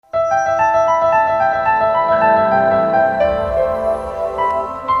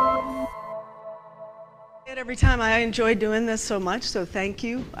Every time I enjoy doing this so much, so thank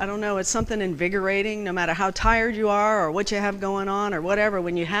you. I don't know, it's something invigorating, no matter how tired you are or what you have going on or whatever.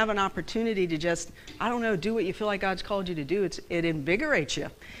 When you have an opportunity to just, I don't know, do what you feel like God's called you to do, it invigorates you.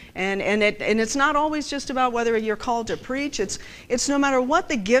 And it's not always just about whether you're called to preach. It's no matter what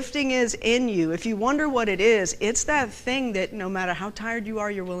the gifting is in you. If you wonder what it is, it's that thing that no matter how tired you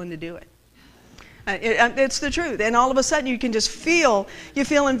are, you're willing to do it. It's the truth. And all of a sudden you can just feel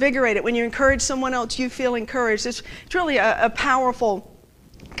invigorated. When you encourage someone else, you feel encouraged. It's really a powerful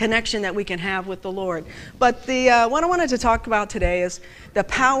connection that we can have with the Lord. But what I wanted to talk about today is the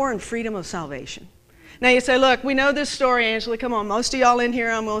power and freedom of salvation. Now you say, look, we know this story, Angela. Come on, most of y'all in here,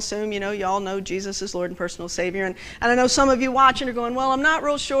 I'm going to assume, y'all know Jesus is Lord and personal Savior. And I know some of you watching are going, well, I'm not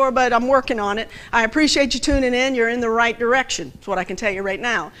real sure, but I'm working on it. I appreciate you tuning in. You're in the right direction. That's what I can tell you right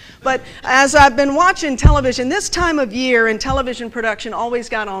now. But as I've been watching television, this time of year in television production always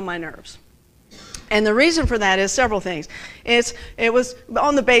got on my nerves. And the reason for that is several things. It was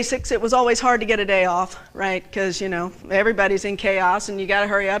on the basics. It was always hard to get a day off, right? Because, everybody's in chaos and you got to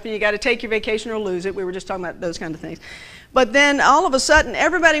hurry up and you got to take your vacation or lose it. We were just talking about those kind of things. But then all of a sudden,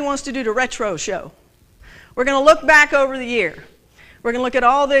 everybody wants to do the retro show. We're going to look back over the year. We're going to look at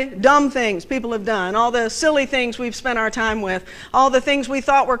all the dumb things people have done, all the silly things we've spent our time with, all the things we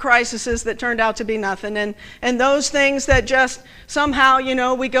thought were crises that turned out to be nothing, and those things that just somehow,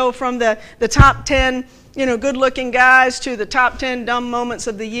 we go from the top 10, good-looking guys to the top 10 dumb moments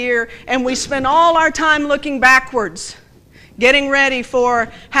of the year, and we spend all our time looking backwards, getting ready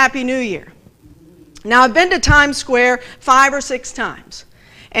for Happy New Year. Now, I've been to Times Square 5 or 6 times.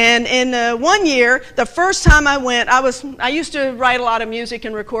 And in 1 year, the first time I went, I used to write a lot of music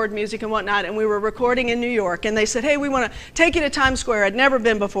and record music and whatnot, and we were recording in New York, and they said, hey, we want to take you to Times Square. I'd never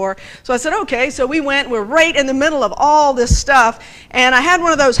been before. So I said, okay. So we went. We're right in the middle of all this stuff, and I had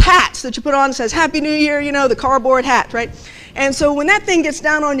one of those hats that you put on that says Happy New Year, the cardboard hat, right? And so when that thing gets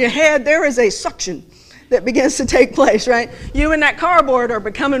down on your head, there is a suction that begins to take place, right? You and that cardboard are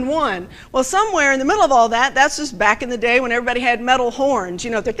becoming one. Well, somewhere in the middle of all that, that's just back in the day when everybody had metal horns,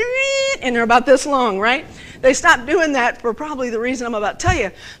 and they're about this long, right? They stopped doing that for probably the reason I'm about to tell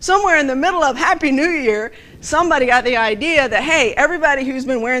you. Somewhere in the middle of Happy New Year, somebody got the idea that, hey, everybody who's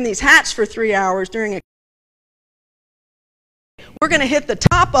been wearing these hats for 3 hours during we're going to hit the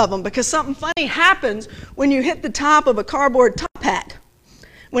top of them, because something funny happens when you hit the top of a cardboard top hat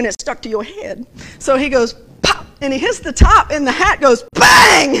when it's stuck to your head. So he goes, pop, and he hits the top, and the hat goes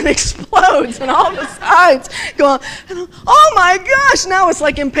bang, and explodes, and all the sides go on. And, oh my gosh, now it's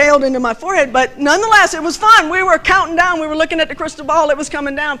like impaled into my forehead. But nonetheless, it was fun. We were counting down. We were looking at the crystal ball. It was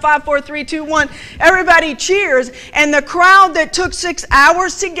coming down. 5, 4, 3, 2, 1. Everybody cheers. And the crowd that took 6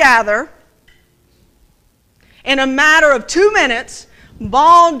 hours to gather, in a matter of 2 minutes,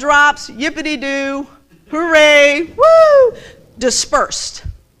 ball drops, yippity-doo, hooray, woo, dispersed.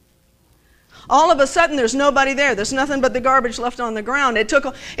 All of a sudden, there's nobody there. There's nothing but the garbage left on the ground. It took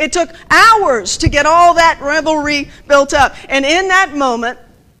hours to get all that revelry built up. And in that moment,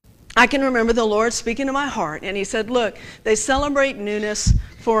 I can remember the Lord speaking to my heart. And he said, look, they celebrate newness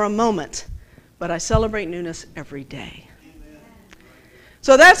for a moment, but I celebrate newness every day.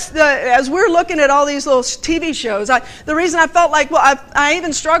 So as we're looking at all these little TV shows, the reason I felt like, I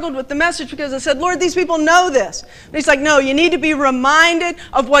even struggled with the message, because I said, Lord, these people know this. And he's like, no, you need to be reminded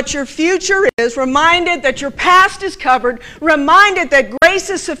of what your future is, reminded that your past is covered, reminded that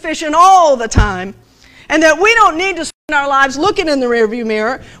grace is sufficient all the time, and that we don't need to spend our lives looking in the rearview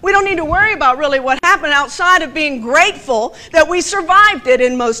mirror. We don't need to worry about really what happened outside of being grateful that we survived it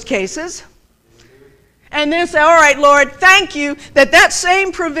in most cases. And then say, all right, Lord, thank you that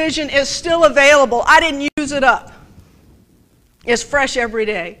same provision is still available. I didn't use it up. It's fresh every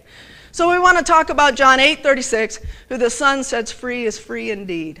day. So we want to talk about John 8:36, who the Son sets free is free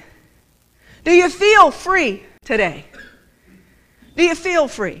indeed. Do you feel free today? Do you feel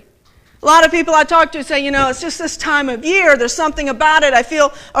free? A lot of people I talk to say, it's just this time of year. There's something about it. I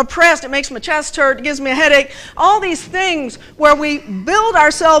feel oppressed. It makes my chest hurt. It gives me a headache. All these things where we build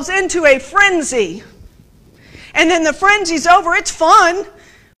ourselves into a frenzy. And then the frenzy's over. It's fun.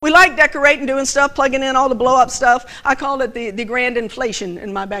 We like decorating, doing stuff, plugging in all the blow-up stuff. I call it the grand inflation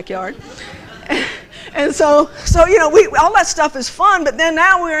in my backyard. And so all that stuff is fun, but then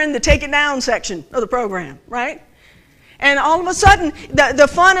now we're in the take it down section of the program, right? And all of a sudden, the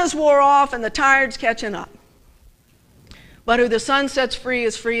fun is wore off and the tired's catching up. But who the Son sets free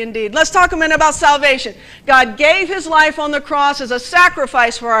is free indeed. Let's talk a minute about salvation. God gave his life on the cross as a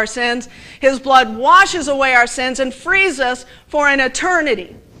sacrifice for our sins. His blood washes away our sins and frees us for an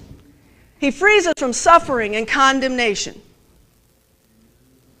eternity. He frees us from suffering and condemnation.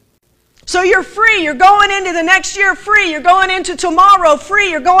 So you're free. You're going into the next year free. You're going into tomorrow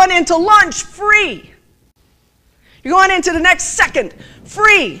free. You're going into lunch free. You're going into the next second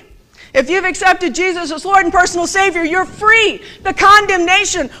free. If you've accepted Jesus as Lord and personal Savior, you're free. The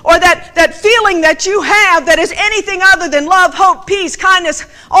condemnation or that feeling that you have that is anything other than love, hope, peace, kindness,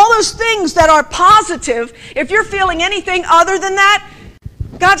 all those things that are positive, if you're feeling anything other than that,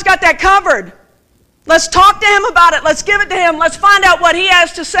 God's got that covered. Let's talk to Him about it. Let's give it to Him. Let's find out what He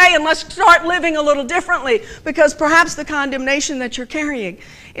has to say, and let's start living a little differently, because perhaps the condemnation that you're carrying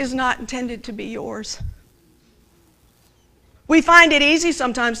is not intended to be yours. We find it easy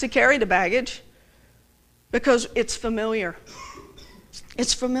sometimes to carry the baggage because it's familiar.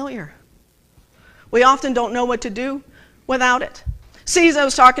 It's familiar. We often don't know what to do without it. I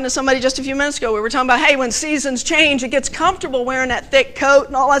was talking to somebody just a few minutes ago. We were talking about, hey, when seasons change, it gets comfortable wearing that thick coat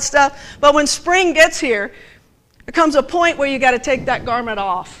and all that stuff. But when spring gets here, there comes a point where you got to take that garment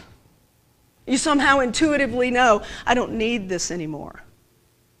off. You somehow intuitively know, I don't need this anymore.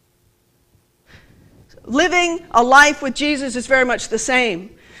 Living a life with Jesus is very much the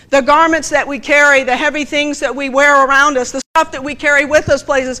same. The garments that we carry, the heavy things that we wear around us, the stuff that we carry with us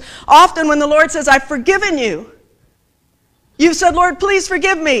places, often when the Lord says, I've forgiven you, you've said, Lord, please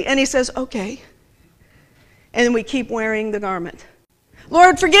forgive me. And He says, okay. And then we keep wearing the garment.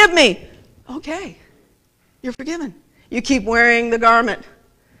 Lord, forgive me. Okay. You're forgiven. You keep wearing the garment.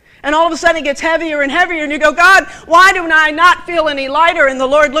 And all of a sudden it gets heavier and heavier, and you go, God, why do I not feel any lighter? And the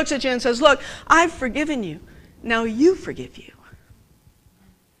Lord looks at you and says, look, I've forgiven you. Now you forgive you.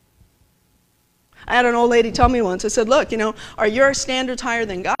 I had an old lady tell me once, I said, look, are your standards higher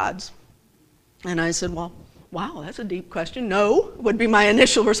than God's? And I said, well, wow, that's a deep question. No, would be my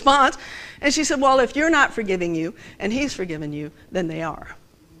initial response. And she said, well, if you're not forgiving you and He's forgiven you, then they are.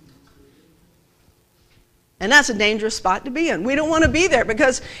 And that's a dangerous spot to be in. We don't want to be there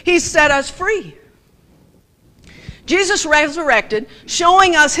because He's set us free. Jesus resurrected,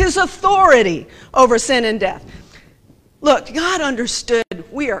 showing us His authority over sin and death. Look, God understood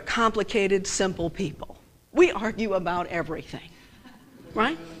we are complicated, simple people. We argue about everything,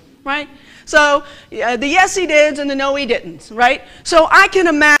 right? Right? So the yes He did and the no He didn't, right? So I can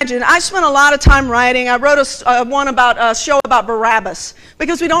imagine, I spent a lot of time writing. I wrote a show about Barabbas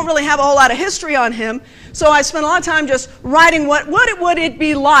because we don't really have a whole lot of history on him. So I spent a lot of time just writing what would it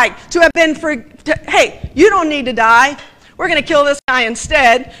be like to have been hey, you don't need to die. We're going to kill this guy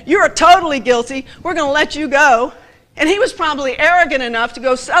instead. You're totally guilty. We're going to let you go. And he was probably arrogant enough to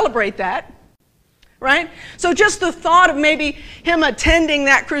go celebrate that. Right? So just the thought of maybe him attending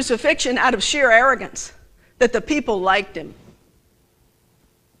that crucifixion out of sheer arrogance, that the people liked him.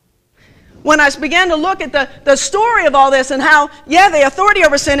 When I began to look at the story of all this and how, the authority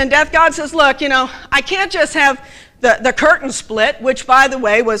over sin and death, God says, look, I can't just have the curtain split, which, by the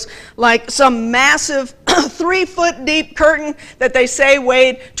way, was like some massive 3-foot deep curtain that they say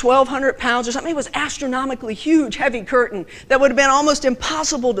weighed 1,200 pounds or something. It was astronomically huge, heavy curtain that would have been almost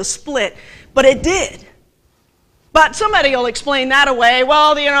impossible to split. But it did. But somebody will explain that away.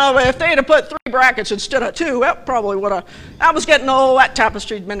 Well, if they had put 3 brackets instead of 2, that probably would have, that was getting old, that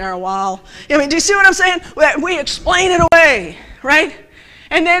tapestry'd been there a while. Do you see what I'm saying? We explain it away, right?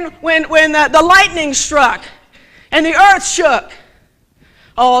 And then when the lightning struck and the earth shook,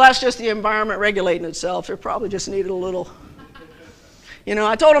 oh, that's just the environment regulating itself. It probably just needed a little.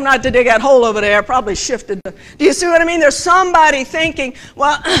 I told them not to dig that hole over there. Probably shifted. Do you see what I mean? There's somebody thinking,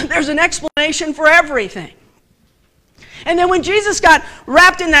 well, there's an explanation for everything. And then when Jesus got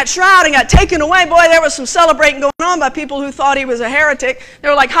wrapped in that shroud and got taken away, boy, there was some celebrating going on by people who thought he was a heretic. They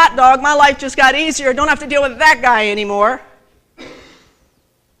were like, hot dog, my life just got easier. Don't have to deal with that guy anymore.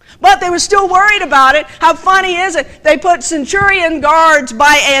 But they were still worried about it. How funny is it? They put centurion guards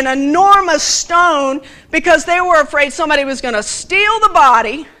by an enormous stone because they were afraid somebody was going to steal the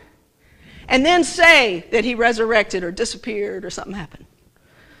body and then say that he resurrected or disappeared or something happened.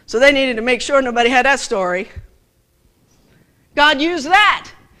 So they needed to make sure nobody had that story. God used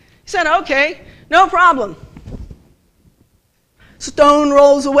that. He said, okay, no problem. Stone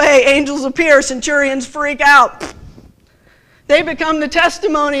rolls away, angels appear, centurions freak out. They become the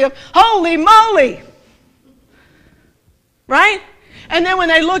testimony of, holy moly! Right? And then when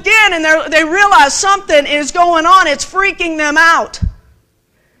they look in and they realize something is going on, it's freaking them out.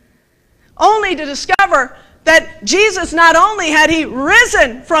 Only to discover that Jesus, not only had He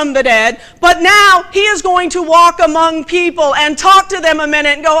risen from the dead, but now He is going to walk among people and talk to them a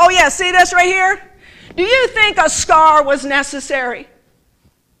minute and go, oh yeah, see this right here? Do you think a scar was necessary?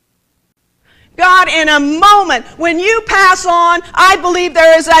 God, in a moment, when you pass on, I believe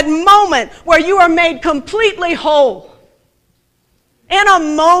there is that moment where you are made completely whole. In a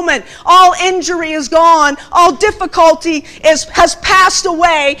moment, all injury is gone, all difficulty has passed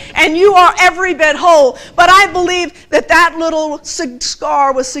away, and you are every bit whole. But I believe that that little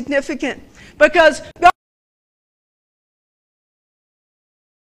scar was significant because God,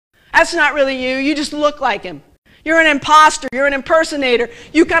 that's not really you. You just look like him. You're an imposter. You're an impersonator.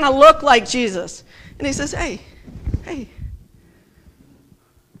 You kind of look like Jesus. And he says, hey,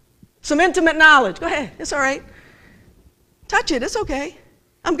 some intimate knowledge. Go ahead. It's all right. Touch it. It's okay.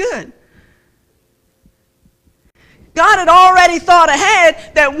 I'm good. God had already thought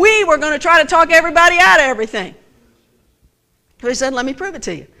ahead that we were going to try to talk everybody out of everything. So he said, let me prove it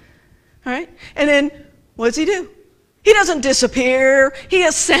to you. All right? And then what does he do? He doesn't disappear. He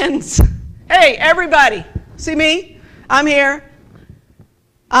ascends. Hey, everybody, see me? I'm here.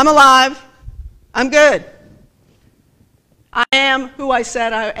 I'm alive. I'm good. I am who I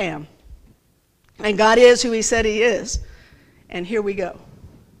said I am. And God is who he said he is. And here we go.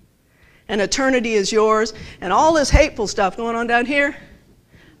 And eternity is yours. And all this hateful stuff going on down here,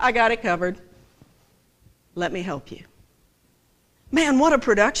 I got it covered. Let me help you. Man, what a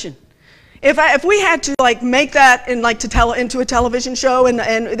production. If we had to like make that in like into a television show and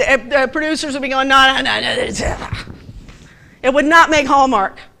the producers would be going, no. It would not make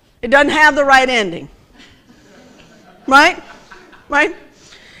Hallmark. It doesn't have the right ending. Right? Right?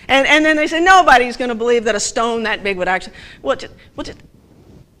 And then they say, nobody's going to believe that a stone that big would actually,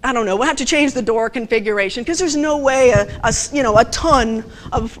 I don't know, we'll have to change the door configuration because there's no way a ton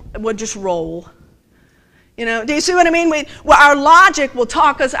would just roll. You know, do you see what I mean? Our logic will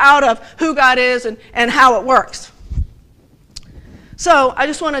talk us out of who God is and how it works. So I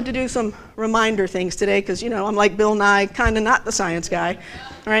just wanted to do some reminder things today because, you know, I'm like Bill Nye, kind of not the science guy,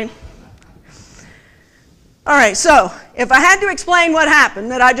 right? All right, so if I had to explain what happened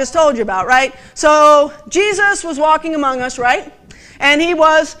that I just told you about, right? So Jesus was walking among us, right? And he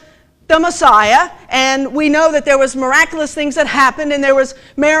was the Messiah, and we know that there was miraculous things that happened, and there was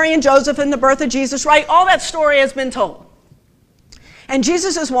Mary and Joseph and the birth of Jesus, right? All that story has been told. And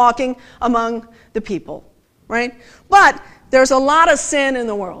Jesus is walking among the people, right? But there's a lot of sin in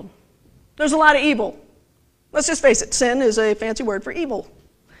the world. There's a lot of evil. Let's just face it, sin is a fancy word for evil.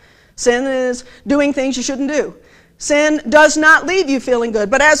 Sin is doing things you shouldn't do. Sin does not leave you feeling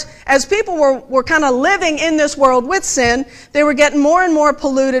good. But as people were kind of living in this world with sin, they were getting more and more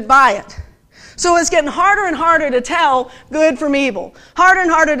polluted by it. So it's getting harder and harder to tell good from evil. Harder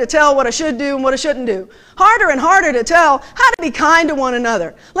and harder to tell what I should do and what I shouldn't do. Harder and harder to tell how to be kind to one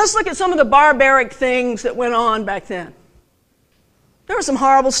another. Let's look at some of the barbaric things that went on back then. There was some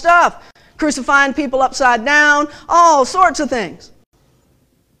horrible stuff. Crucifying people upside down, all sorts of things.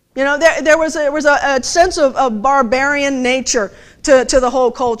 You know, there was a sense of barbarian nature to the whole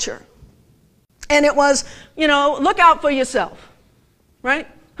culture. And it was, you know, look out for yourself, right?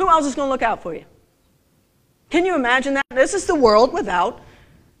 Who else is going to look out for you? Can you imagine that? This is the world without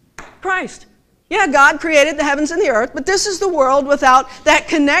Christ. Yeah, God created the heavens and the earth, but this is the world without that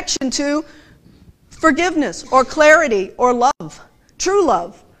connection to forgiveness or clarity or love. True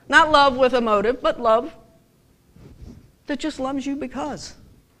love. Not love with a motive, but love that just loves you because.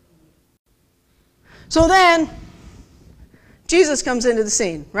 So then, Jesus comes into the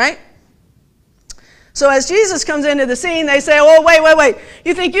scene, right? So as Jesus comes into the scene, they say, oh, wait.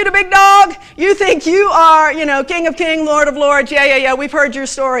 You think you're the big dog? You think you are, you know, King of Kings, Lord of Lords? Yeah, we've heard your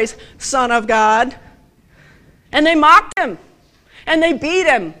stories, Son of God. And they mocked him, and they beat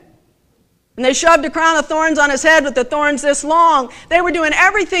him. And they shoved a crown of thorns on his head with the thorns this long. They were doing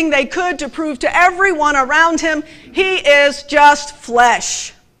everything they could to prove to everyone around him, he is just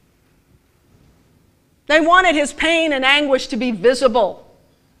flesh. They wanted his pain and anguish to be visible.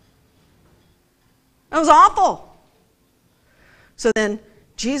 That was awful. So then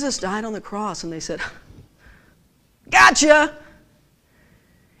Jesus died on the cross and they said, gotcha.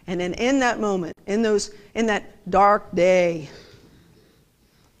 And then in that moment, in that dark day,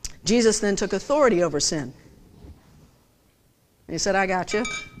 Jesus then took authority over sin. And he said, I got you.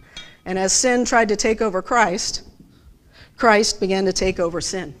 And as sin tried to take over Christ, Christ began to take over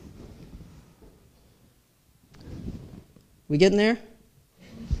sin. We getting there?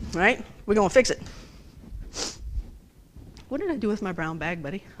 All right? We're going to fix it. What did I do with my brown bag,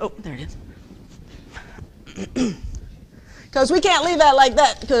 buddy? Oh, there it is. Because we can't leave that like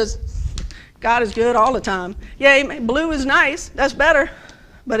that because God is good all the time. Yeah, blue is nice. That's better.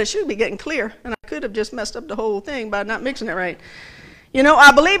 But it should be getting clear. And I could have just messed up the whole thing by not mixing it right. You know,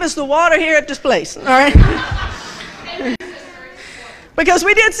 I believe it's the water here at this place. All right? Because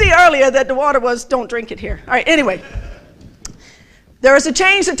we did see earlier that the water was, don't drink it here. All right, anyway. There is a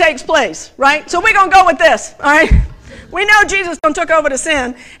change that takes place, right? So we're going to go with this, all right? We know Jesus took over the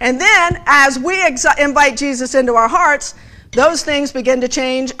sin. And then as we invite Jesus into our hearts, those things begin to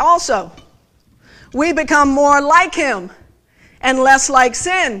change also. We become more like him and less like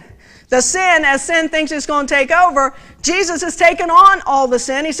sin. The sin, as sin thinks it's going to take over, Jesus has taken on all the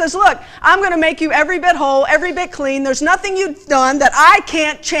sin. He says, look, I'm going to make you every bit whole, every bit clean. There's nothing you've done that I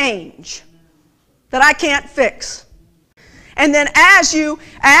can't change, that I can't fix. And then as you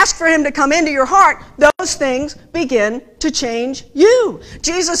ask for him to come into your heart, those things begin to change you.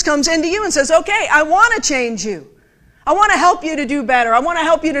 Jesus comes into you and says, okay, I want to change you. I want to help you to do better. I want to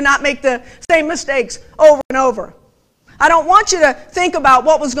help you to not make the same mistakes over and over. I don't want you to think about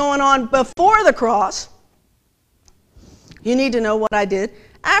what was going on before the cross. You need to know what I did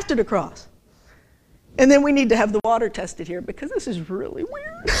after the cross. And then we need to have the water tested here because this is really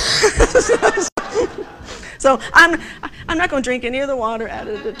weird. So I'm not going to drink any of the water out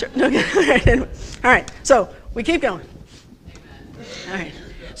of the church. Okay. All right, so we keep going. All right.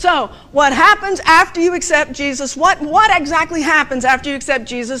 So what happens after you accept Jesus? What exactly happens after you accept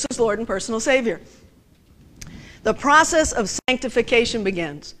Jesus as Lord and personal Savior? The process of sanctification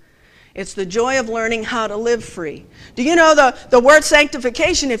begins. It's the joy of learning how to live free. Do you know the word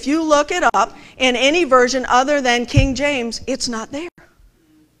sanctification, if you look it up in any version other than King James, it's not there.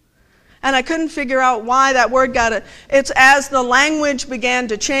 And I couldn't figure out why that word got it. It's as the language began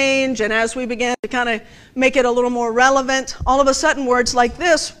to change and as we began to kind of make it a little more relevant, all of a sudden words like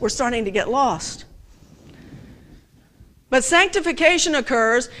this were starting to get lost. But sanctification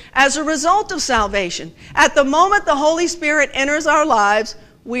occurs as a result of salvation. At the moment the Holy Spirit enters our lives,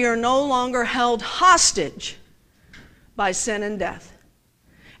 we are no longer held hostage by sin and death.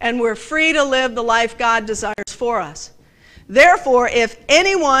 And we're free to live the life God desires for us. Therefore, if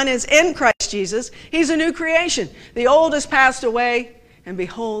anyone is in Christ Jesus, he's a new creation. The old has passed away, and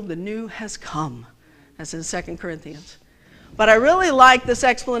behold, the new has come. That's in 2 Corinthians. But I really like this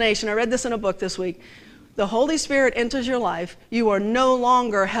explanation. I read this in a book this week. The Holy Spirit enters your life. You are no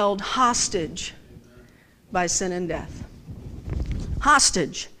longer held hostage by sin and death.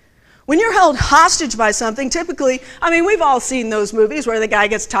 Hostage. When you're held hostage by something, typically, we've all seen those movies where the guy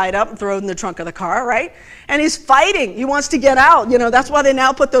gets tied up and thrown in the trunk of the car, right? And he's fighting. He wants to get out. You know, that's why they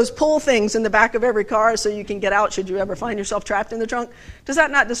now put those pull things in the back of every car so you can get out should you ever find yourself trapped in the trunk. Does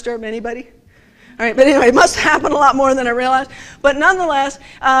that not disturb anybody? All right, but anyway, it must happen a lot more than I realized. But nonetheless,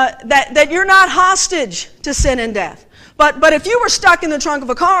 that you're not hostage to sin and death. But if you were stuck in the trunk of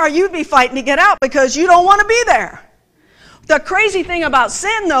a car, you'd be fighting to get out because you don't want to be there. The crazy thing about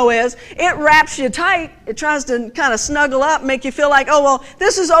sin, though, is it wraps you tight. It tries to kind of snuggle up, make you feel like, oh, well,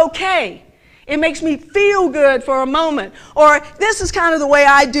 this is okay. It makes me feel good for a moment. Or this is kind of the way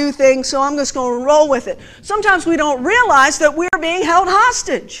I do things, so I'm just going to roll with it. Sometimes we don't realize that we're being held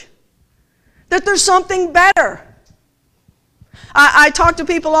hostage, that there's something better. I talk to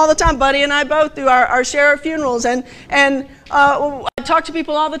people all the time. Buddy and I both do our share of funerals. And I talk to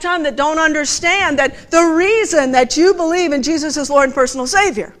people all the time that don't understand that the reason that you believe in Jesus as Lord and personal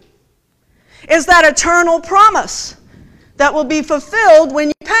Savior is that eternal promise that will be fulfilled when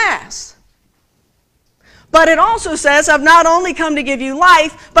you pass. But it also says, I've not only come to give you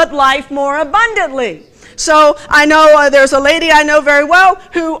life, but life more abundantly. So I know there's a lady I know very well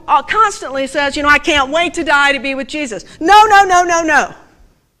who constantly says, I can't wait to die to be with Jesus. No, no, no, no, no.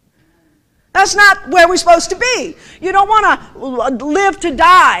 That's not where we're supposed to be. You don't want to live to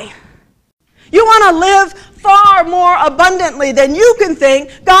die. You want to live far more abundantly than you can think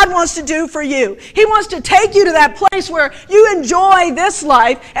God wants to do for you. He wants to take you to that place where you enjoy this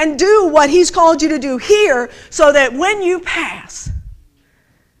life and do what He's called you to do here so that when you pass,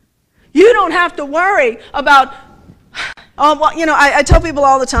 you don't have to worry about, I tell people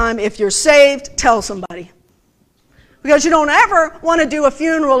all the time, if you're saved, tell somebody. Because you don't ever want to do a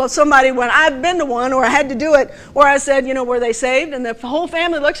funeral of somebody when I've been to one or I had to do it where I said, were they saved? And the whole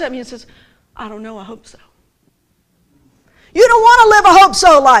family looks at me and says, I don't know, I hope so. You don't want to live a hope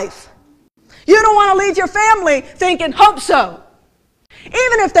so life. You don't want to leave your family thinking, hope so.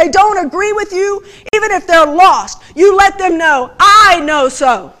 Even if they don't agree with you, even if they're lost, you let them know, I know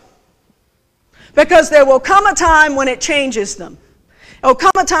so. Because there will come a time when it changes them. There will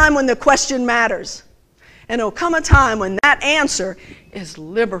come a time when the question matters. And there will come a time when that answer is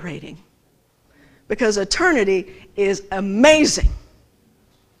liberating. Because eternity is amazing.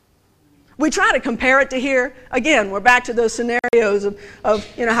 We try to compare it to here. Again, we're back to those scenarios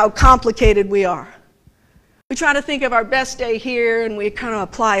of how complicated we are. We try to think of our best day here and we kind of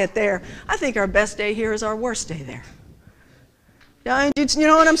apply it there. I think our best day here is our worst day there. You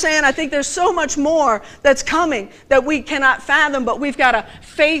know what I'm saying? I think there's so much more that's coming that we cannot fathom, but we've got to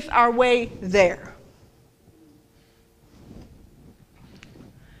faith our way there.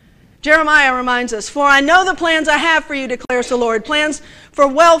 Jeremiah reminds us, "For I know the plans I have for you, declares the Lord, plans for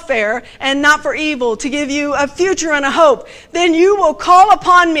welfare and not for evil, to give you a future and a hope. Then you will call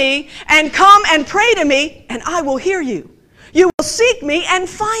upon me and come and pray to me, and I will hear you. You will seek me and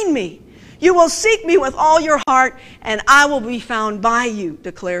find me. You will seek me with all your heart, and I will be found by you,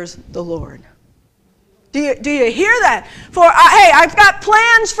 declares the Lord." Do you hear that? Hey, I've got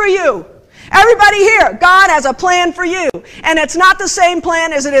plans for you. Everybody here, God has a plan for you. And it's not the same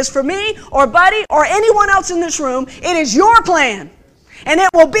plan as it is for me or Buddy or anyone else in this room. It is your plan. And it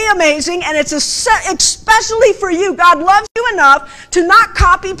will be amazing, and it's especially for you. God loves you enough to not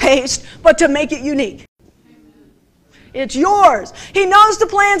copy-paste, but to make it unique. It's yours. He knows the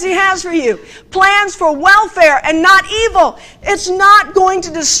plans He has for you. Plans for welfare and not evil. It's not going to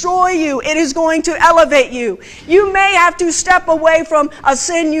destroy you. It is going to elevate you. You may have to step away from a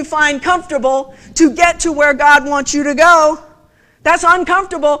sin you find comfortable to get to where God wants you to go. That's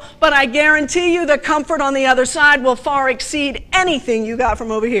uncomfortable, but I guarantee you the comfort on the other side will far exceed anything you got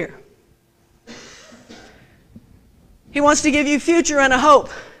from over here. He wants to give you future and a hope.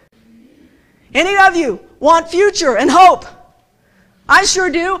 Any of you want future and hope? I sure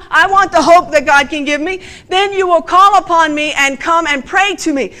do. I want the hope that God can give me. Then you will call upon me and come and pray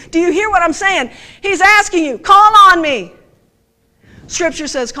to me. Do you hear what I'm saying? He's asking you, call on me. Scripture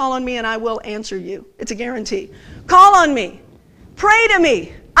says, call on me and I will answer you. It's a guarantee. Call on me. Pray to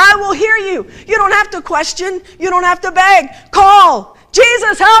me. I will hear you. You don't have to question. You don't have to beg. Call.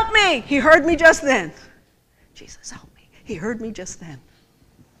 Jesus, help me. He heard me just then. Jesus, help me. He heard me just then.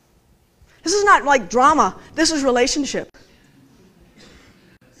 This is not like drama. This is relationship.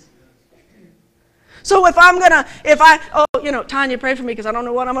 So Tanya, pray for me because I don't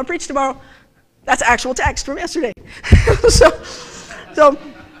know what I'm going to preach tomorrow. That's actual text from yesterday.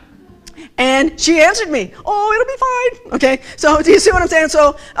 And she answered me, "Oh, it'll be fine." Okay, so do you see what I'm saying?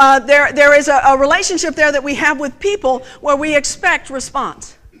 So there is a relationship there that we have with people where we expect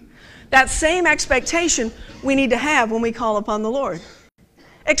response. That same expectation we need to have when we call upon the Lord.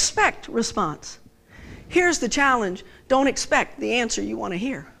 Expect response. Here's the challenge. Don't expect the answer you want to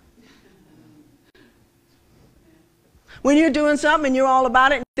hear. When you're doing something and you're all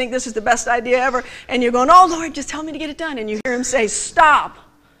about it and you think this is the best idea ever, and you're going, "Oh, Lord, just tell me to get it done," and you hear Him say, "Stop,"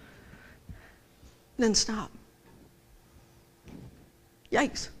 then stop.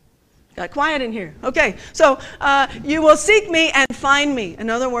 Yikes. Got quiet in here. Okay, so you will seek me and find me. In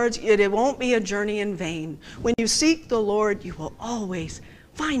other words, it won't be a journey in vain. When you seek the Lord, you will always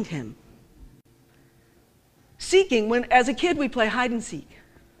find Him. Seeking, as a kid we play hide and seek,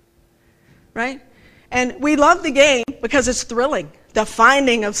 right? And we love the game because it's thrilling, the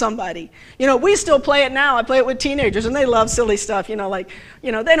finding of somebody. We still play it now. I play it with teenagers, and they love silly stuff. They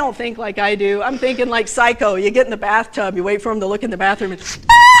don't think like I do. I'm thinking like Psycho. You get in the bathtub, you wait for them to look in the bathroom,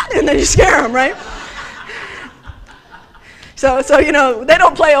 and then you scare them, right? So they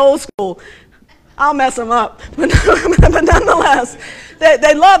don't play old school. I'll mess them up. But nonetheless,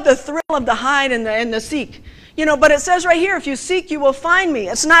 they love the thrill of the hide and the seek. But it says right here, if you seek, you will find me.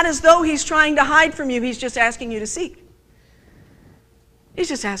 It's not as though He's trying to hide from you. He's just asking you to seek. He's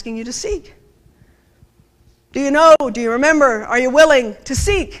just asking you to seek. Do you know? Do you remember? Are you willing to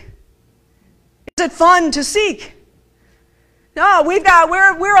seek? Is it fun to seek? No,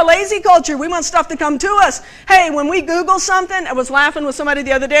 we're a lazy culture. We want stuff to come to us. Hey, when we Google something, I was laughing with somebody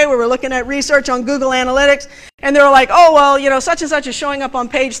the other day. We were looking at research on Google Analytics, and they were like, "Oh, well, such and such is showing up on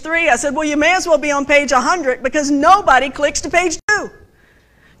page 3. I said, "Well, you may as well be on page 100 because nobody clicks to page 2.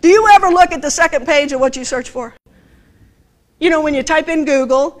 Do you ever look at the second page of what you search for? When you type in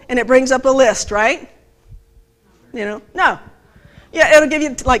Google and it brings up a list, right? No. Yeah, it'll give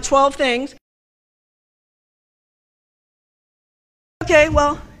you like 12 things. Okay,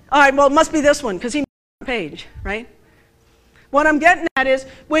 well, all right, well, it must be this one because he made a page, right? What I'm getting at is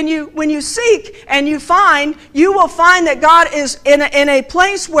when you seek and you find, you will find that God is in a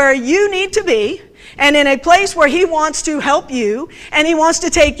place where you need to be and in a place where He wants to help you and He wants to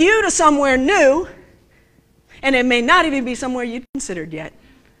take you to somewhere new, and it may not even be somewhere you'd considered yet.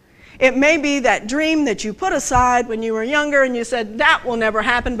 It may be that dream that you put aside when you were younger and you said, "That will never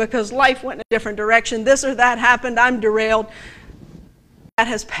happen because life went in a different direction. This or that happened. I'm derailed." That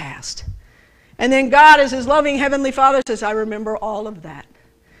has passed. And then God, as His loving Heavenly Father, says, "I remember all of that.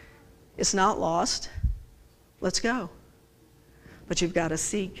 It's not lost. Let's go. But you've got to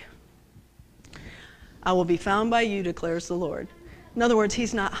seek. I will be found by you, declares the Lord." In other words,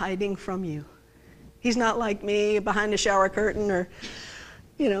 He's not hiding from you. He's not like me behind a shower curtain or,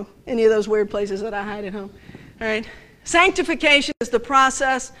 any of those weird places that I hide at home. All right? Sanctification is the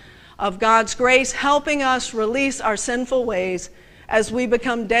process of God's grace helping us release our sinful ways as we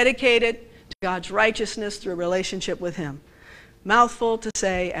become dedicated to God's righteousness through a relationship with Him. Mouthful to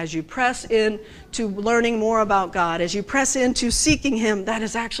say, as you press in to learning more about God, as you press into seeking Him, that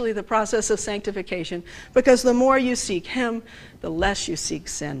is actually the process of sanctification, because the more you seek Him, the less you seek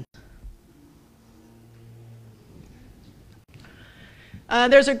sin.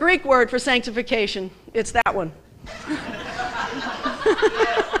 There's a Greek word for sanctification. It's that one.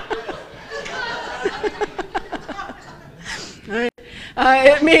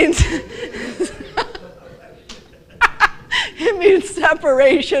 It means it means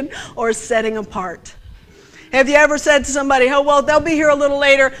separation or setting apart. Have you ever said to somebody, oh, well, they'll be here a little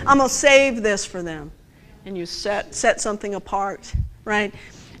later, I'm going to save this for them. And you set something apart, right?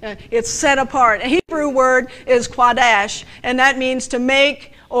 It's set apart. A Hebrew word is quadash, and that means to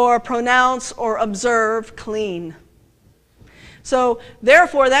make or pronounce or observe clean. So,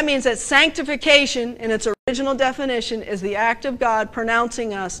 therefore, that means that sanctification, in its original definition, is the act of God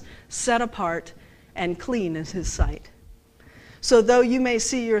pronouncing us set apart and clean in His sight. So though you may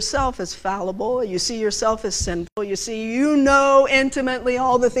see yourself as fallible, you see yourself as sinful, you know intimately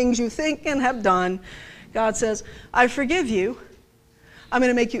all the things you think and have done, God says, I forgive you. I'm going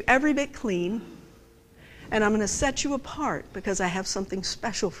to make you every bit clean, and I'm going to set you apart because I have something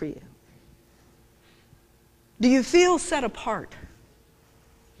special for you. Do you feel set apart?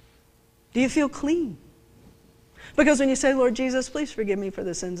 Do you feel clean? Because when you say, Lord Jesus, please forgive me for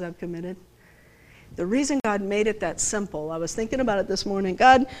the sins I've committed. The reason God made it that simple, I was thinking about it this morning.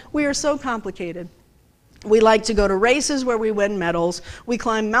 God, we are so complicated. We like to go to races where we win medals. We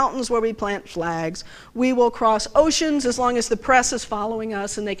climb mountains where we plant flags. We will cross oceans as long as the press is following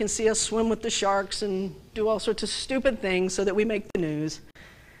us and they can see us swim with the sharks and do all sorts of stupid things so that we make the news.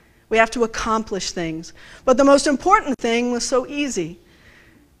 We have to accomplish things. But the most important thing was so easy.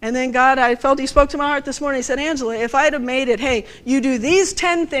 And then God, I felt He spoke to my heart this morning. He said, Angela, if I'd have made it, hey, you do these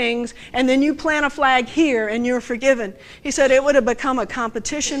 10 things and then you plant a flag here and you're forgiven. He said it would have become a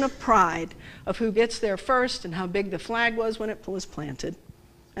competition of pride of who gets there first and how big the flag was when it was planted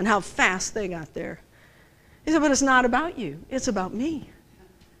and how fast they got there. He said, but it's not about you. It's about me.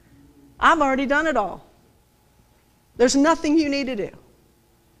 I've already done it all. There's nothing you need to do.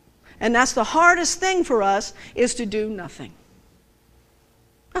 And that's the hardest thing for us, is to do nothing.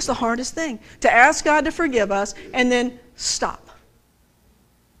 That's the hardest thing, to ask God to forgive us and then stop.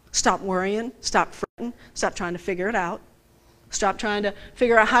 Stop worrying, stop fretting, stop trying to figure it out. Stop trying to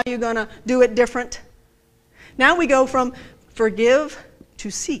figure out how you're going to do it different. Now we go from forgive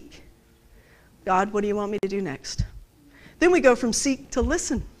to seek. God, what do you want me to do next? Then we go from seek to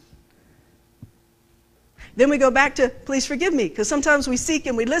listen. Then we go back to please forgive me, because sometimes we seek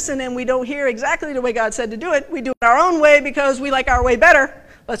and we listen and we don't hear exactly the way God said to do it. We do it our own way because we like our way better.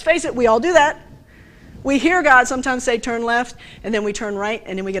 Let's face it, we all do that. We hear God sometimes say turn left, and then we turn right,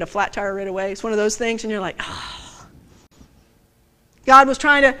 and then we get a flat tire right away. It's one of those things, and you're like, oh. God was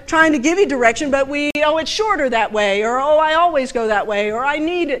trying to give you direction, but it's shorter that way, or I always go that way, or I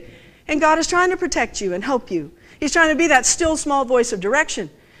need it. And God is trying to protect you and help you. He's trying to be that still small voice of direction.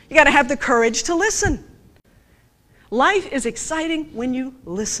 You got to have the courage to listen. Life is exciting when you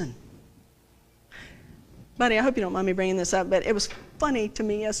listen. Buddy, I hope you don't mind me bringing this up, but it was funny to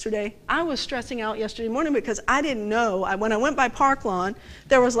me yesterday. I was stressing out yesterday morning because I didn't know. When I went by Park Lawn,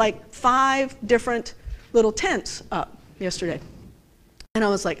 there was like 5 different little tents up yesterday. And I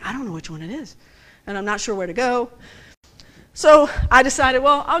was like, I don't know which one it is. And I'm not sure where to go. So I decided,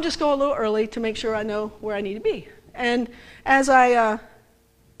 well, I'll just go a little early to make sure I know where I need to be. And as I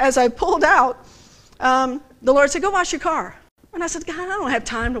pulled out, the Lord said, go wash your car. And I said, God, I don't have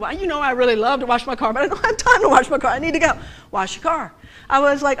time to wash. You know I really love to wash my car, but I don't have time to wash my car. I need to go wash your car. I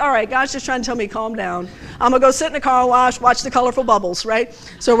was like, all right, God's just trying to tell me calm down. I'm going to go sit in the car wash, watch the colorful bubbles, right?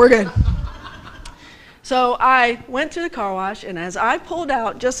 So we're good. So I went to the car wash, and as I pulled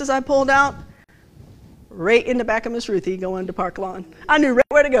out, just as I pulled out, right in the back of Miss Ruthie going to Park Lawn. I knew right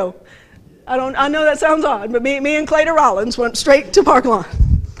where to go. I know that sounds odd, but me and Clayton Rollins went straight to Park Lawn.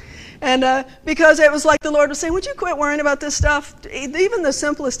 And because it was like the Lord was saying, would you quit worrying about this stuff? Even the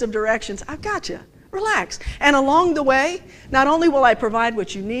simplest of directions, I've got you. Relax. And along the way, not only will I provide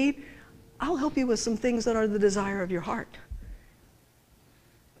what you need, I'll help you with some things that are the desire of your heart.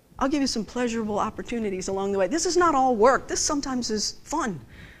 I'll give you some pleasurable opportunities along the way. This is not all work. This sometimes is fun.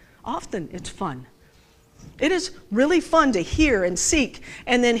 Often it's fun. It is really fun to hear and seek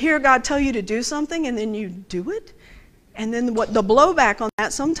and then hear God tell you to do something and then you do it. And then what the blowback on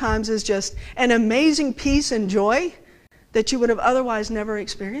that sometimes is just an amazing peace and joy that you would have otherwise never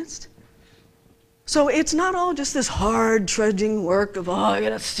experienced. So it's not all just this hard, trudging work of, I got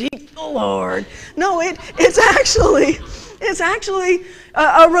to seek the Lord. No, it's actually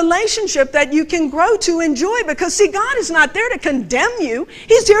a relationship that you can grow to enjoy, because, see, God is not there to condemn you.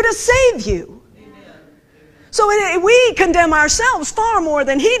 He's here to save you. Amen. So we condemn ourselves far more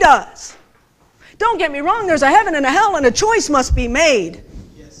than He does. Don't get me wrong, there's a heaven and a hell, and a choice must be made.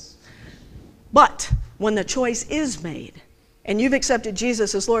 Yes. But when the choice is made, and you've accepted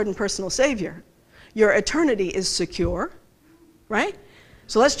Jesus as Lord and personal Savior, your eternity is secure, right?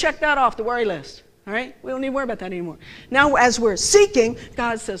 So let's check that off the worry list, all right? We don't need to worry about that anymore. Now, as we're seeking,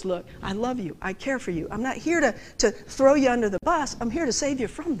 God says, look, I love you. I care for you. I'm not here to throw you under the bus. I'm here to save you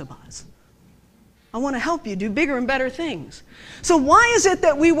from the bus. I want to help you do bigger and better things. So why is it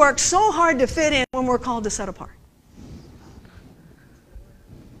that we work so hard to fit in when we're called to set apart?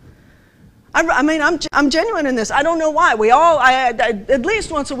 I mean, I'm genuine in this. I don't know why. At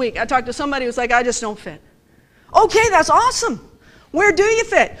least once a week, I talk to somebody who's like, I just don't fit. Okay, that's awesome. Where do you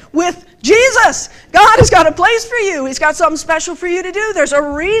fit? With Jesus. God has got a place for you. He's got something special for you to do. There's a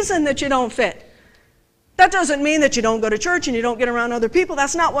reason that you don't fit. That doesn't mean that you don't go to church and you don't get around other people.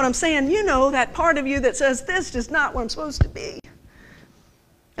 That's not what I'm saying. You know, that part of you that says, this is not where I'm supposed to be.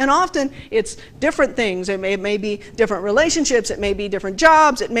 And often it's different things. It may be different relationships. It may be different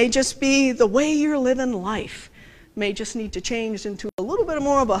jobs. It may just be the way you're living life. It may just need to change into a little bit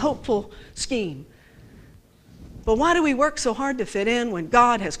more of a hopeful scheme. But why do we work so hard to fit in when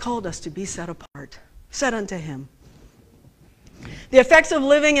God has called us to be set apart, set unto Him? The effects of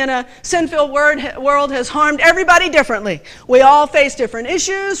living in a sin-filled world has harmed everybody differently. We all face different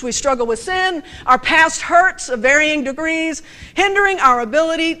issues. We struggle with sin. Our past hurts of varying degrees, hindering our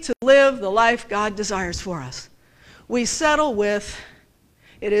ability to live the life God desires for us. We settle with,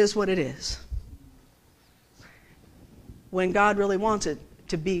 it is what it is, when God really wants it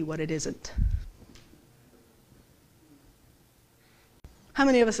to be what it isn't. How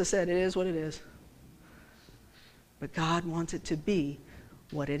many of us have said, it is what it is? But God wants it to be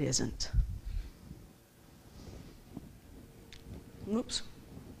what it isn't. Oops.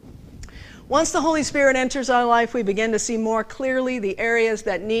 Once the Holy Spirit enters our life, we begin to see more clearly the areas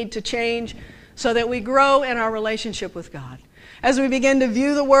that need to change so that we grow in our relationship with God. As we begin to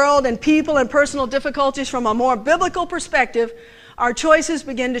view the world and people and personal difficulties from a more biblical perspective, our choices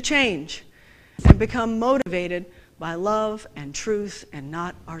begin to change and become motivated by love and truth and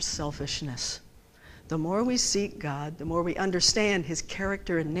not our selfishness. The more we seek God, the more we understand His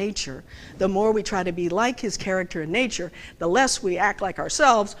character and nature, the more we try to be like His character and nature, the less we act like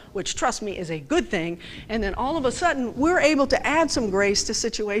ourselves, which, trust me, is a good thing. And then all of a sudden, we're able to add some grace to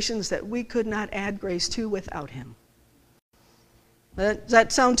situations that we could not add grace to without Him. Does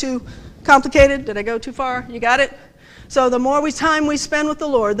that sound too complicated? Did I go too far? You got it? So the more time we spend with the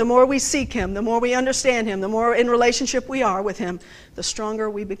Lord, the more we seek Him, the more we understand Him, the more in relationship we are with Him, the stronger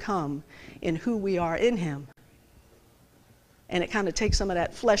we become in who we are in Him. And it kind of takes some of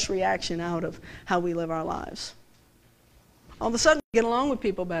that flesh reaction out of how we live our lives. All of a sudden, we get along with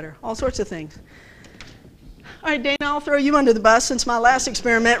people better, all sorts of things. All right, Dana, I'll throw you under the bus since my last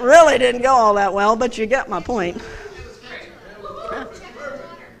experiment really didn't go all that well, but you get my point.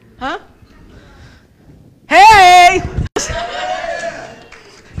 Huh? Hey!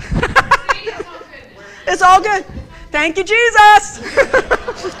 It's all good. Thank you, Jesus.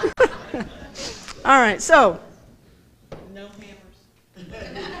 All right, so. No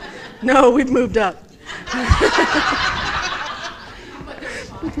hammers. No, we've moved up.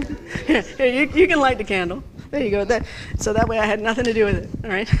 Here, you can light the candle. There you go. So that way I had nothing to do with it.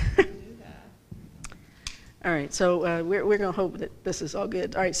 All right. All right, so we're going to hope that this is all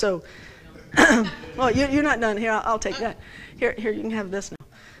good. All right, so. Well, you're not done. Here, I'll take that. Here, you can have this now.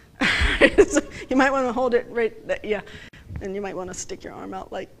 So you might want to hold it right there. Yeah. And you might want to stick your arm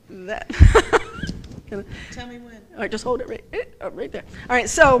out like that. Tell me when. All right, just hold it right there. All right,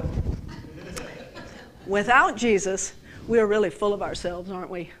 so without Jesus, we are really full of ourselves, aren't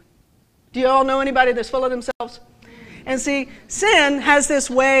we? Do you all know anybody that's full of themselves? And see, sin has this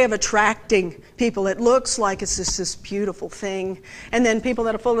way of attracting people. It looks like it's just this beautiful thing. And then people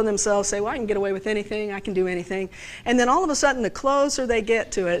that are full of themselves say, well, I can get away with anything. I can do anything. And then all of a sudden, the closer they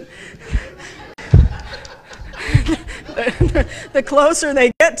get to it, the closer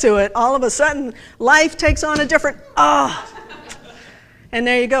they get to it, all of a sudden, life takes on a different, And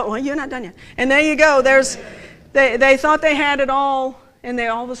there you go. Well, you're not done yet. And there you go. They thought they had it all, and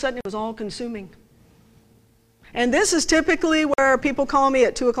all of a sudden, it was all consuming. And this is typically where people call me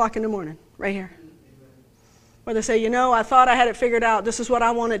at 2 o'clock in the morning, right here. Where they say, I thought I had it figured out. This is what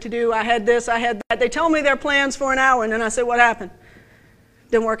I wanted to do. I had this, I had that. They tell me their plans for an hour, and then I say, what happened?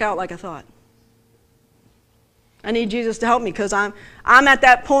 Didn't work out like I thought. I need Jesus to help me because I'm at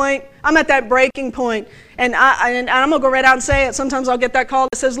that point. I'm at that breaking point. And I'm going to go right out and say it. Sometimes I'll get that call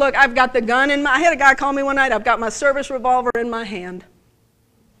that says, look, I've got the gun in my... I had a guy call me one night. I've got my service revolver in my hand.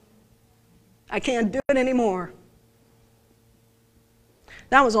 I can't do it anymore.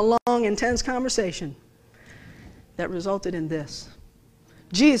 That was a long, intense conversation that resulted in this.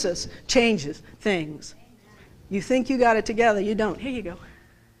 Jesus changes things. You think you got it together. You don't. Here you go.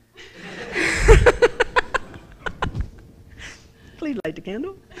 Please light the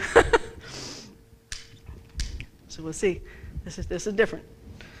candle. So we'll see. This is different.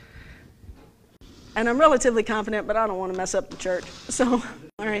 And I'm relatively confident, but I don't want to mess up the church. So,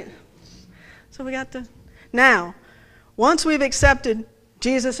 all right. So we got to... Now, once we've accepted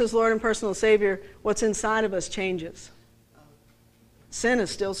Jesus as Lord and personal Savior, what's inside of us changes. Sin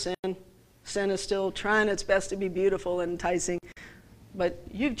is still sin. Sin is still trying its best to be beautiful and enticing. But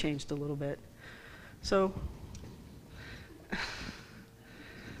you've changed a little bit. So...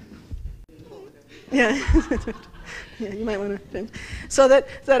 Yeah. Yeah, you might want to. So that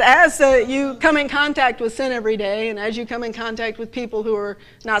as you come in contact with sin every day, and as you come in contact with people who are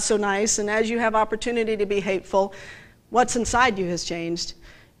not so nice, and as you have opportunity to be hateful, what's inside you has changed.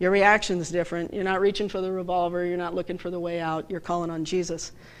 Your reaction is different. You're not reaching for the revolver. You're not looking for the way out. You're calling on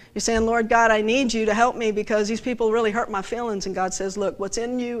Jesus. You're saying, Lord God, I need you to help me because these people really hurt my feelings. And God says, look, what's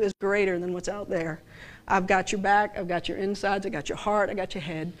in you is greater than what's out there. I've got your back. I've got your insides. I've got your heart. I got your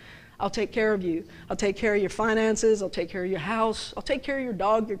head. I'll take care of you. I'll take care of your finances. I'll take care of your house. I'll take care of your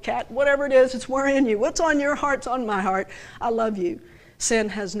dog, your cat, whatever it is, it's worrying you. What's on your heart's on my heart. I love you. Sin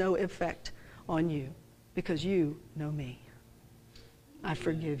has no effect on you because you know me. I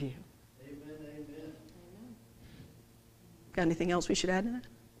forgive you. Amen, amen. Got anything else we should add to that?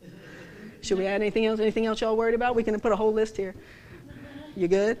 Should we add anything else? Anything else y'all worried about? We can put a whole list here. You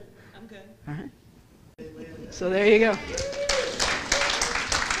good? I'm good. All right. So there you go.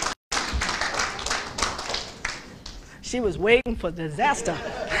 She was waiting for disaster.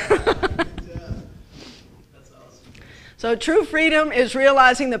 So true freedom is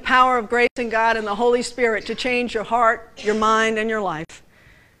realizing the power of grace in God and the Holy Spirit to change your heart, your mind, and your life.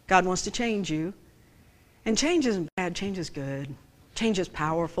 God wants to change you. And change isn't bad, change is good. Change is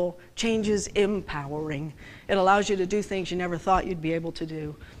powerful. Change is empowering. It allows you to do things you never thought you'd be able to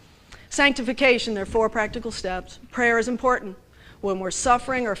do. Sanctification, there are 4 practical steps. Prayer is important. When we're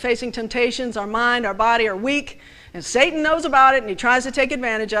suffering or facing temptations, our mind, our body are weak, and Satan knows about it, and he tries to take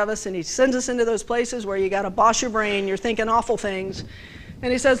advantage of us, and he sends us into those places where you got to boss your brain, you're thinking awful things.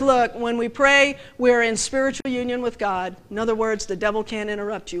 And he says, look, when we pray, we're in spiritual union with God. In other words, the devil can't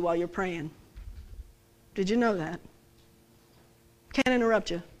interrupt you while you're praying. Did you know that? Can't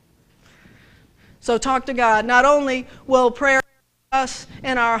interrupt you. So talk to God. Not only will prayer us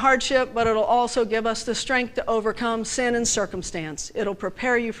in our hardship, but it'll also give us the strength to overcome sin and circumstance. It'll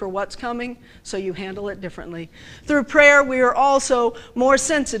prepare you for what's coming so you handle it differently. Through prayer, we are also more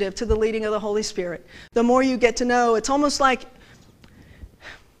sensitive to the leading of the Holy Spirit. The more you get to know, it's almost like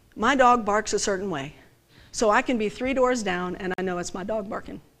my dog barks a certain way. So I can be 3 doors down and I know it's my dog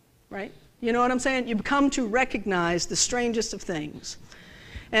barking, right? You know what I'm saying? You come to recognize the strangest of things.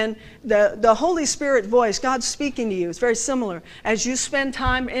 And the Holy Spirit voice, God's speaking to you, is very similar. As you spend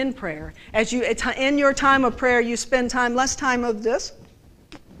time in prayer, in your time of prayer, you spend less time of this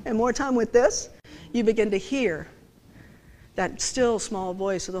and more time with this, you begin to hear that still small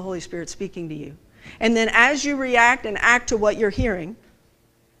voice of the Holy Spirit speaking to you. And then as you react and act to what you're hearing,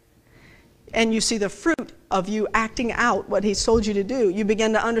 and you see the fruit of you acting out what He's told you to do, you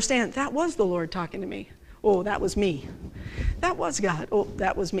begin to understand, that was the Lord talking to me. Oh, that was me. That was God. Oh,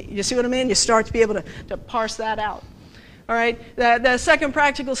 that was me. You see what I mean? You start to be able to parse that out. All right? The second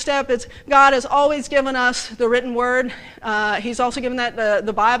practical step is God has always given us the written word. He's also given that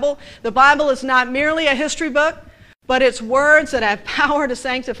the Bible. The Bible is not merely a history book, but it's words that have power to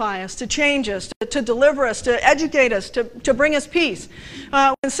sanctify us, to change us, to deliver us, to educate us, to bring us peace.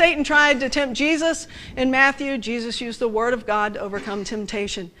 When Satan tried to tempt Jesus in Matthew, Jesus used the word of God to overcome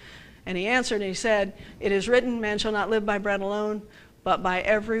temptation. And he answered and he said, it is written, man shall not live by bread alone, but by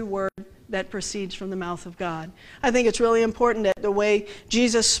every word that proceeds from the mouth of God. I think it's really important that the way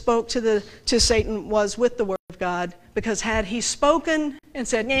Jesus spoke to Satan was with the word of God, because had he spoken and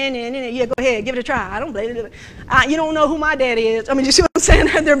said, yeah, go ahead, give it a try. I don't believe it. You don't know who my daddy is. I mean, you see what I'm saying?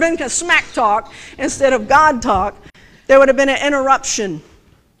 Had there been smack talk instead of God talk, there would have been an interruption.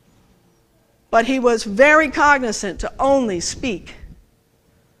 But he was very cognizant to only speak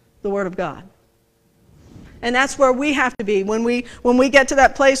the word of God. And that's where we have to be. When we get to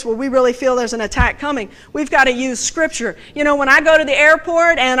that place where we really feel there's an attack coming, we've got to use Scripture. You know, when I go to the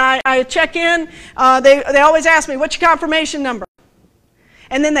airport and I check in, they always ask me, what's your confirmation number?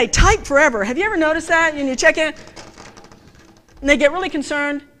 And then they type forever. Have you ever noticed that? When you check in, and they get really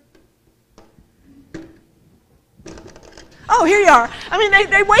concerned. Oh, here you are. I mean,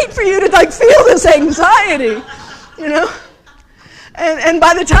 they wait for you to like feel this anxiety, you know? And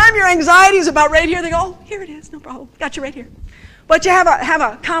by the time your anxiety is about right here, they go, oh, here it is, no problem. Got you right here. But you have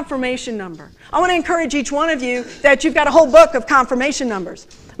a confirmation number. I want to encourage each one of you that you've got a whole book of confirmation numbers.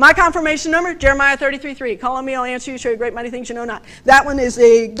 My confirmation number, Jeremiah 33:3. Call on me, I'll answer you, show you great mighty things you know not. That one is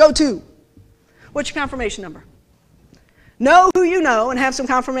a go-to. What's your confirmation number? Know who you know and have some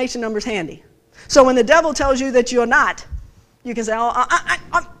confirmation numbers handy. So when the devil tells you that you're not, you can say, oh,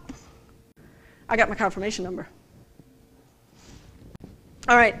 I got my confirmation number.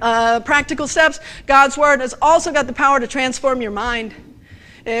 All right, practical steps. God's Word has also got the power to transform your mind.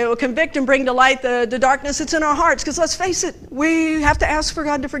 It will convict and bring to light the darkness that's in our hearts. Because let's face it, we have to ask for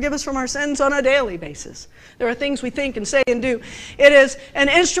God to forgive us from our sins on a daily basis. There are things we think and say and do. It is an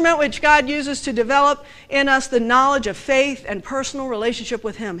instrument which God uses to develop in us the knowledge of faith and personal relationship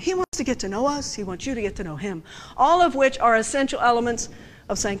with Him. He wants to get to know us. He wants you to get to know Him. All of which are essential elements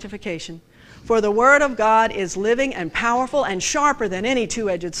of sanctification. For the Word of God is living and powerful and sharper than any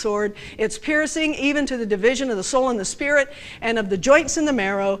two-edged sword. It's piercing even to the division of the soul and the spirit and of the joints and the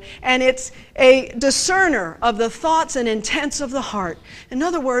marrow. And it's a discerner of the thoughts and intents of the heart. In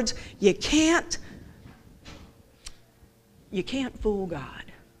other words, you can't fool God.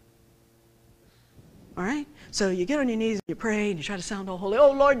 All right? So you get on your knees and you pray and you try to sound all holy.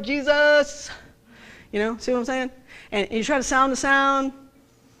 Oh, Lord Jesus. You know, see what I'm saying? And you try to sound the sound.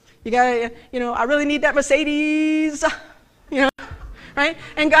 You gotta, you know, I really need that Mercedes, you know, right?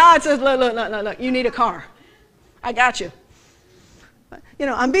 And God says, look, you need a car. I got you. You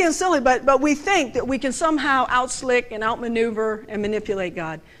know, I'm being silly, but we think that we can somehow outslick and outmaneuver and manipulate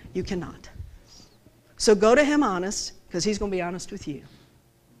God. You cannot. So go to Him honest, because He's going to be honest with you.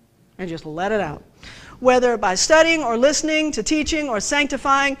 And just let it out. Whether by studying or listening to teaching or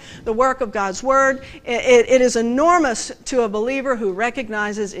sanctifying the work of God's Word, it is enormous to a believer who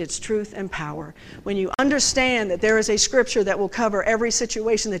recognizes its truth and power. When you understand that there is a Scripture that will cover every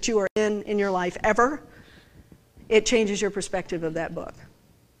situation that you are in your life ever, it changes your perspective of that book.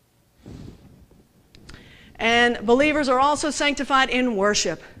 And believers are also sanctified in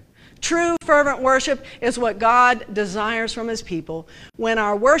worship. True fervent worship is what God desires from His people. When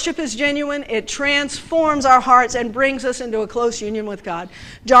our worship is genuine, it transforms our hearts and brings us into a close union with God.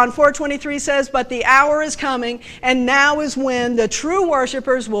 John 4:23 says, but the hour is coming, and now is when the true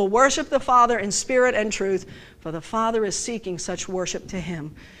worshipers will worship the Father in spirit and truth, for the Father is seeking such worship to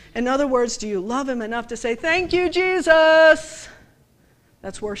Him. In other words, do you love Him enough to say, thank you, Jesus?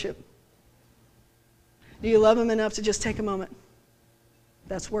 That's worship. Do you love Him enough to just take a moment?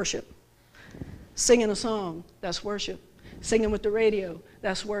 That's worship. Singing a song, that's worship. Singing with the radio,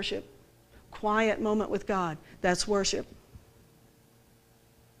 that's worship. Quiet moment with God, that's worship.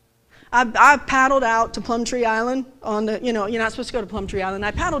 I paddled out to Plumtree Island on the, you know, you're not supposed to go to Plumtree Island.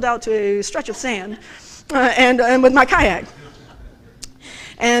 I paddled out to a stretch of sand and with my kayak.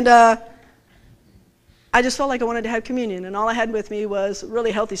 And I just felt like I wanted to have communion, and all I had with me was a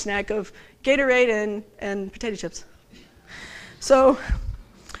really healthy snack of Gatorade and potato chips. So,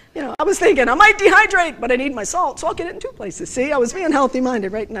 you know, I was thinking, I might dehydrate, but I need my salt, so I'll get it in two places. See, I was being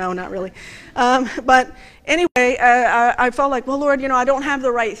healthy-minded, right? No, not really. But anyway, I felt like, well, Lord, you know, I don't have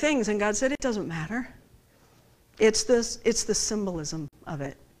the right things. And God said, it doesn't matter. It's the symbolism of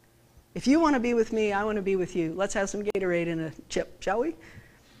it. If you want to be with me, I want to be with you. Let's have some Gatorade and a chip, shall we?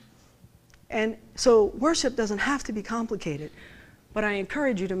 And so worship doesn't have to be complicated, but I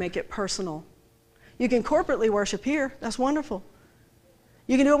encourage you to make it personal. You can corporately worship here. That's wonderful.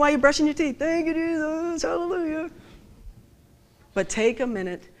 You can do it while you're brushing your teeth. Thank you, Jesus. Hallelujah. But take a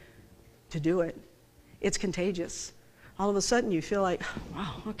minute to do it. It's contagious. All of a sudden you feel like,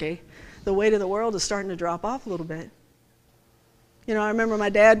 wow, okay, the weight of the world is starting to drop off a little bit. You know, I remember my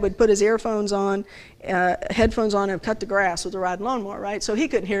dad would put his headphones on and cut the grass with a riding lawnmower, right? So he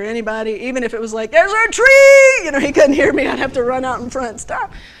couldn't hear anybody, even if it was like, there's a tree! You know, he couldn't hear me. I'd have to run out in front and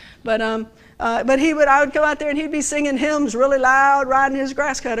stop. But I would go out there and he'd be singing hymns really loud, riding his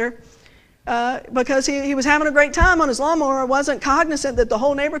grass cutter, because he was having a great time on his lawnmower, wasn't cognizant that the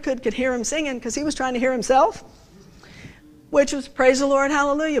whole neighborhood could hear him singing because he was trying to hear himself, which was praise the Lord,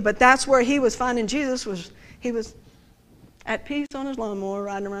 hallelujah. But that's where he was finding Jesus, he was at peace on his lawnmower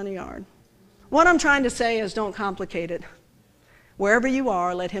riding around the yard. What I'm trying to say is don't complicate it. Wherever you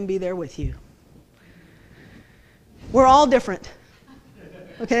are, let Him be there with you. We're all different,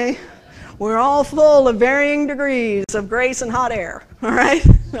 okay? We're all full of varying degrees of grace and hot air, all right?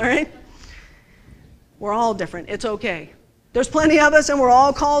 All right? We're all different. It's okay. There's plenty of us, and we're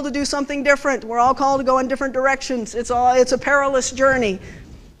all called to do something different. We're all called to go in different directions. It's a perilous journey.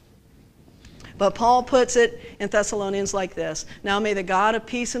 But Paul puts it in Thessalonians like this: now may the God of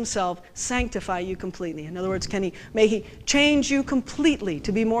peace himself sanctify you completely. In other words, may he change you completely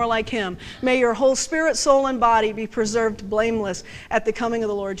to be more like him. May your whole spirit, soul, and body be preserved blameless at the coming of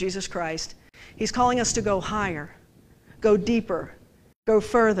the Lord Jesus Christ. He's calling us to go higher, go deeper, go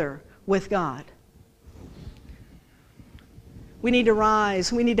further with God. We need to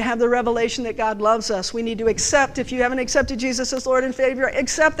rise. We need to have the revelation that God loves us. We need to accept, if you haven't accepted Jesus as Lord and Savior,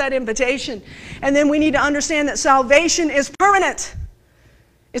 accept that invitation. And then we need to understand that salvation is permanent.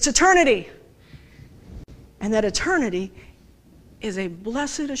 It's eternity. And that eternity is a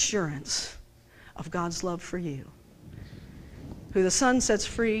blessed assurance of God's love for you. Who the Son sets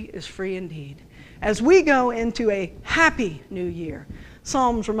free is free indeed. As we go into a happy new year,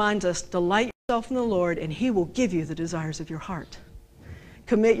 Psalms reminds us, delight yourself in the Lord, and he will give you the desires of your heart.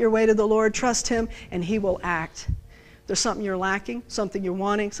 Commit your way to the Lord, trust him, and he will act. If there's something you're lacking, something you're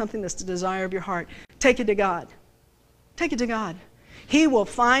wanting, something that's the desire of your heart, take it to God. Take it to God. He will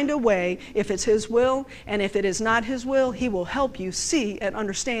find a way if it's his will, and if it is not his will, he will help you see and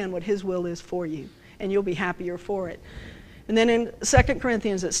understand what his will is for you, and you'll be happier for it. And then in 2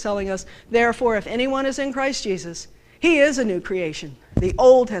 Corinthians, it's telling us, therefore, if anyone is in Christ Jesus, he is a new creation. The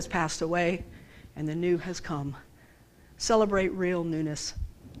old has passed away, and the new has come. Celebrate real newness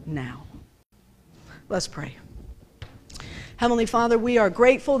now. Let's pray. Heavenly Father, we are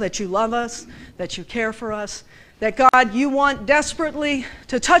grateful that you love us, that you care for us, that God, you want desperately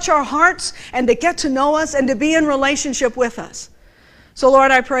to touch our hearts and to get to know us and to be in relationship with us. So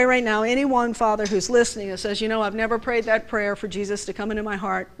Lord, I pray right now, anyone, Father, who's listening and says, you know, I've never prayed that prayer for Jesus to come into my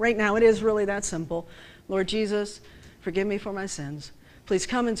heart. Right now, it is really that simple. Lord Jesus, forgive me for my sins. Please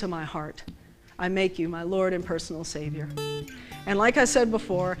come into my heart. I make you my Lord and personal Savior. And like I said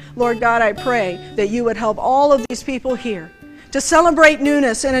before, Lord God, I pray that you would help all of these people here to celebrate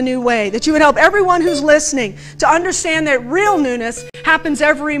newness in a new way, that you would help everyone who's listening to understand that real newness happens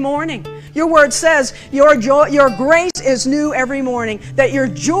every morning. Your word says your grace is new every morning, that your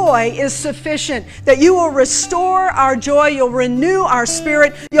joy is sufficient, that you will restore our joy, you'll renew our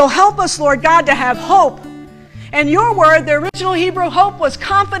spirit, you'll help us, Lord God, to have hope. And your word, the original Hebrew hope, was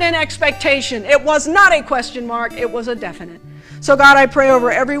confident expectation. It was not a question mark, it was a definite. So God, I pray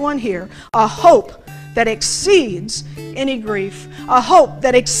over everyone here, a hope that exceeds any grief, a hope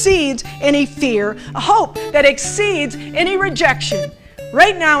that exceeds any fear, a hope that exceeds any rejection.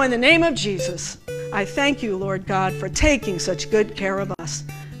 Right now, in the name of Jesus, I thank you, Lord God, for taking such good care of us.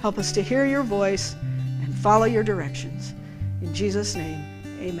 Help us to hear your voice and follow your directions. In Jesus' name,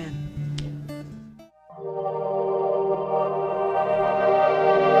 amen.